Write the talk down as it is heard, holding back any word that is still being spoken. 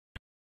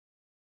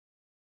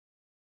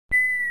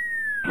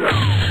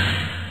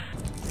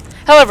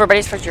Hello everybody,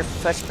 it's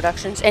Mw3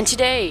 Productions, and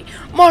today,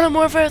 Modern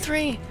Warfare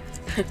 3!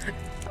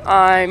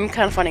 I'm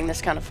kind of finding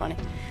this kind of funny.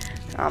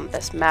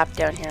 This map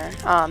down here.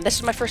 This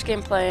is my first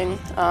game playing.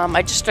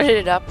 I just started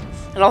it up,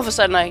 and all of a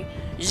sudden I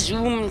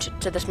zoomed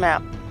to this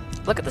map.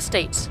 Look at the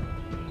states.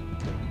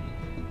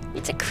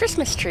 It's a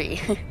Christmas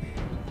tree.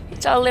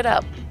 It's all lit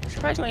up.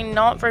 Surprisingly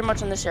not very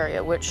much in this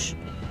area, which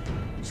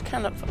is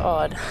kind of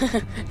odd.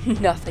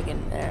 Nothing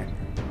in there.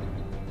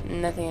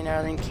 Nothing in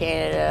Northern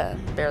Canada.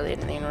 Barely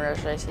anything in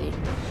Russia, I see.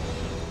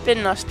 Been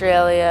in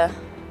Australia.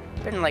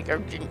 Been in like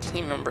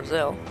Argentina and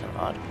Brazil. Kind of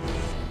odd.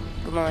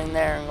 Going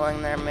there and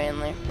going there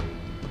mainly.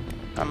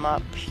 I'm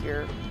up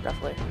here,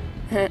 roughly.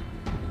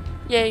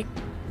 Yay.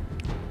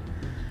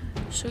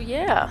 So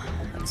yeah.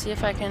 Let's see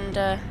if I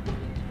can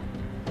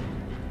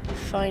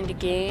find a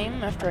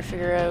game after I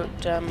figure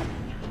out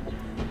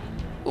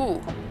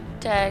ooh.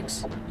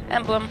 Tags.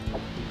 Emblem.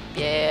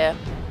 Yeah.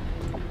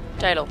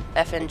 Title.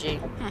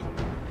 FNG.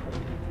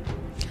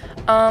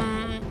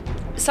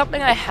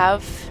 Something I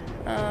have,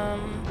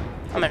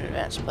 I'm an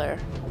advanced player,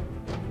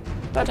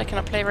 but I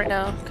cannot play right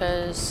now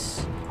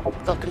because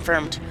Kill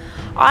Confirmed.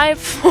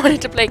 I've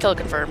wanted to play Kill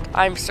Confirmed.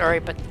 I'm sorry,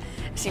 but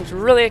it seems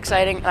really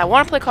exciting, and I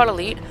want to play COD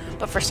Elite,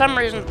 but for some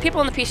reason, people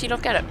on the PC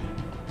don't get it.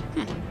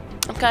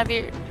 I'm kind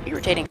of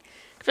irritating,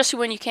 especially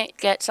when you can't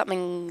get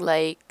something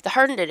like the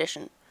Hardened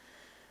Edition.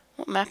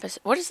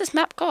 What is this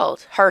map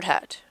called? Hard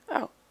Hat.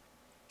 Oh,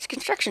 it's a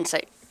construction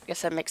site. I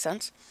guess that makes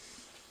sense.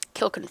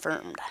 Kill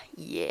Confirmed.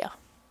 Yeah.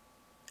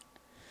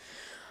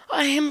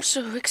 I am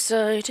so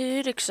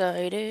excited.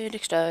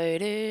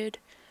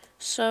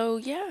 So,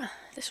 yeah.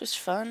 This was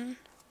fun.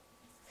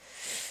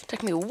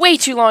 Took me way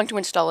too long to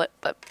install it,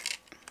 but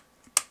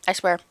I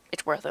swear,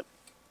 it's worth it.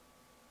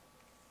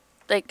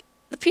 Like,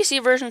 the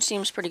PC version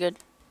seems pretty good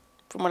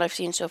from what I've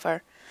seen so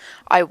far.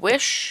 I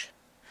wish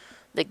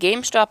the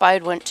GameStop I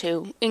went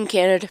to in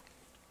Canada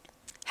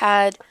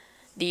had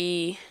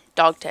the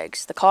dog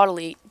tags, the COD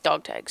Elite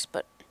dog tags,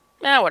 but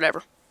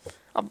whatever.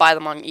 I'll buy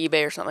them on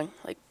eBay or something.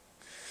 Like,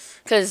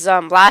 because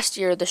last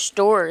year the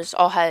stores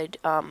all had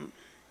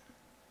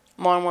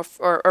Modern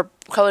Warfare or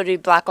Call of Duty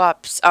Black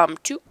Ops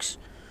toques.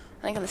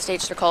 I think in the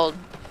States they're called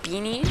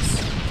beanies.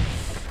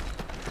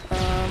 I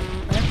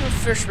think the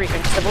first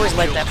weekend because I've always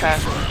liked that pack.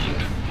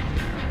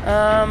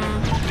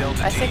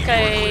 I think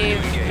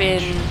I've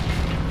been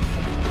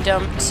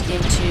dumped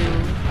into.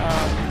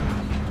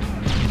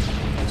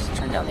 Let's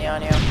turn down the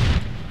audio.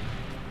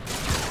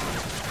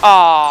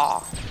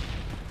 Aww.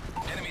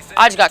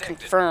 I just got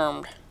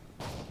confirmed.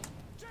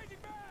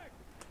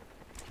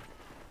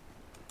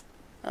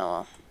 Oh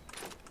well.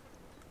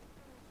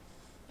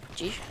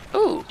 Gee.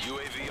 Ooh.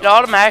 It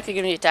automatically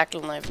gives me a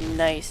tactical knife.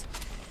 Nice.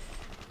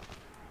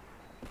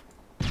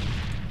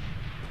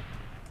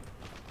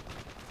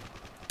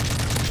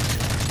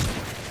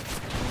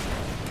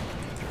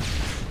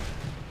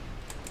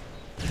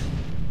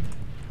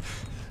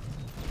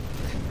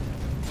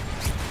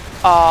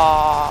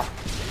 Aww.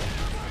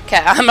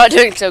 Okay, I'm not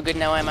doing so good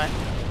now, am I?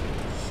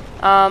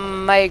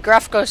 My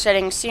graphical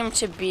settings seem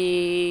to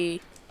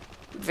be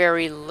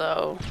very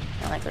low.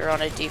 I think they're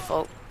on a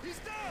default.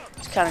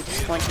 It's kind of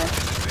disappointing.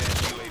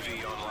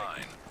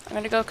 I'm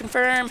gonna go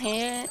confirm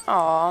here.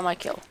 Aw, my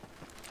kill.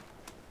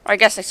 Or I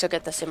guess I still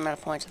get the same amount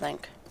of points, I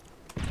think.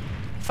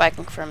 If I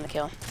can confirm the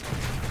kill.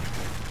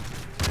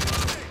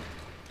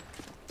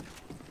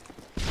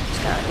 It's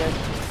kind of good.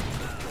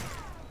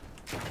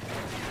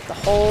 The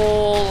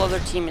whole other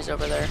team is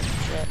over there.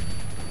 Shit.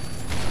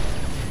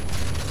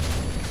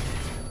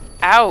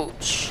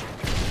 Ouch.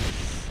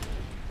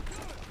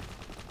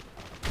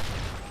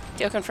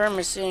 Kill confirm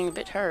is seeing a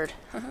bit hard.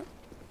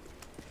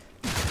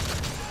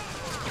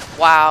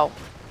 Wow.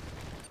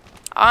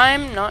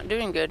 I'm not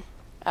doing good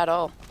at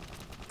all.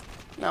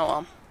 No,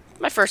 well.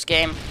 My first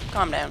game.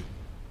 Calm down.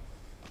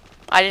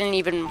 I didn't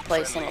even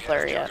play single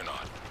player yet.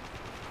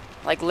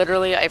 Like,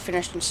 literally, I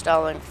finished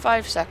installing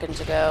 5 seconds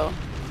ago.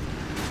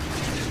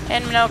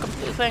 And I'm now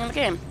completely playing the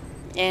game.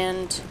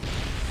 And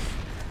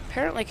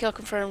apparently Kill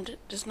Confirmed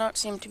does not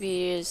seem to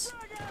be as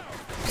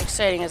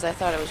exciting as I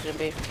thought it was going to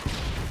be.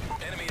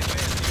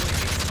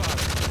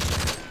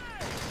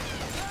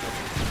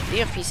 The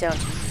EMP sounds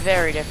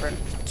very different.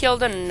 Kill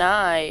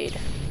denied.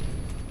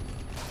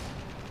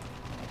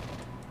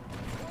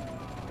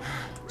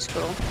 It's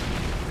cool.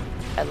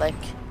 I like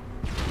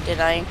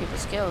denying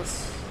people's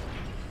kills.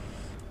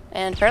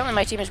 And apparently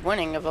my team is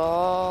winning, of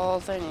all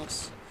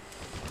things.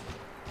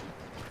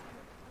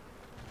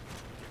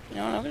 You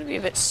know, I'm going to be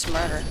a bit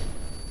smarter.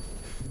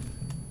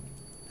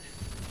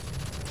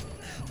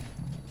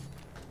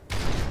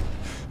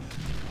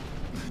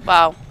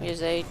 Wow,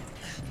 here's a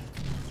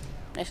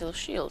nice little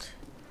shield.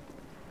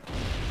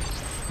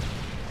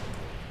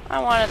 I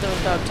wanted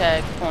those dog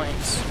tag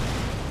points.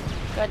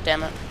 God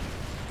damn it.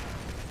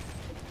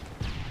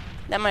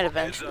 That might have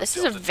been. This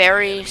is a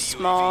very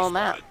small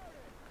map.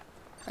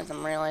 As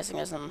I'm realizing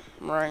as I'm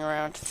running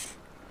around.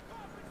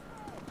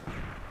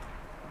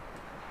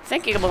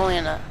 Thinking I'm only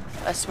in a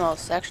small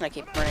section I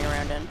keep running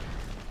around in.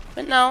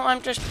 But no,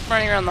 I'm just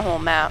running around the whole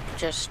map.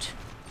 Just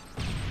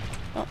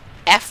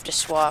F to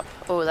swap.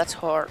 Oh, that's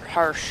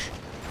harsh.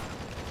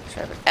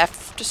 Sorry, but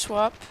F to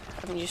swap.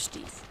 I'm used to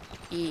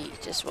E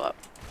to swap.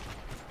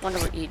 Wonder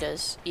what E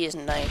does. E is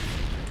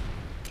knife.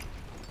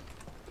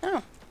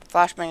 Oh,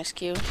 flashbang is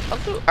Q. I'll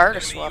do R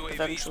to swap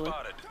eventually.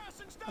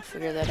 I'll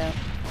figure that out.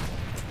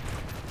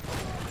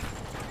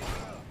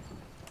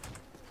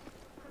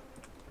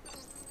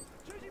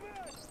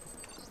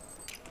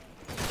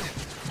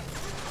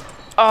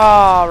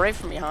 Oh, right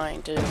from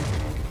behind, dude.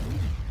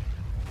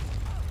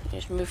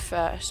 Just move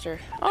faster.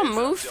 Oh,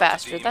 move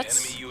faster.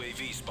 That's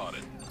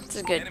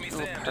a good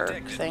little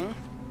perk thing.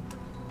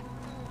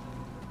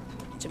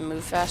 To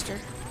move faster.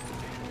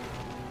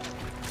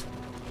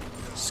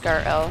 Scar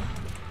L.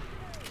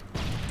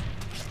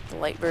 The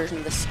light version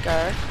of the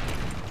Scar.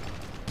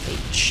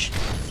 H.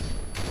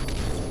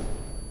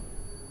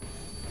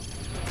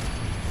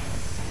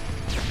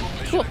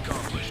 Cool.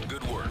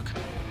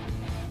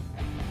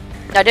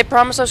 I did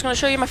promise I was going to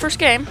show you my first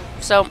game,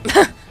 so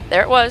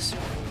there it was.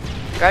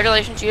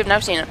 Congratulations, you have now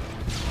seen it.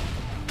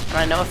 And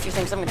I know a few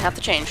things I'm going to have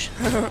to change.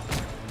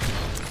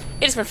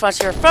 It has been fun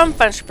here from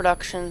Mw3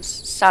 Productions,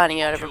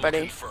 signing out,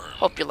 everybody.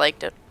 Hope you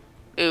liked it.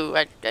 Ooh,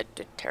 I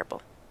did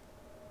terrible.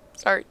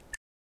 Sorry.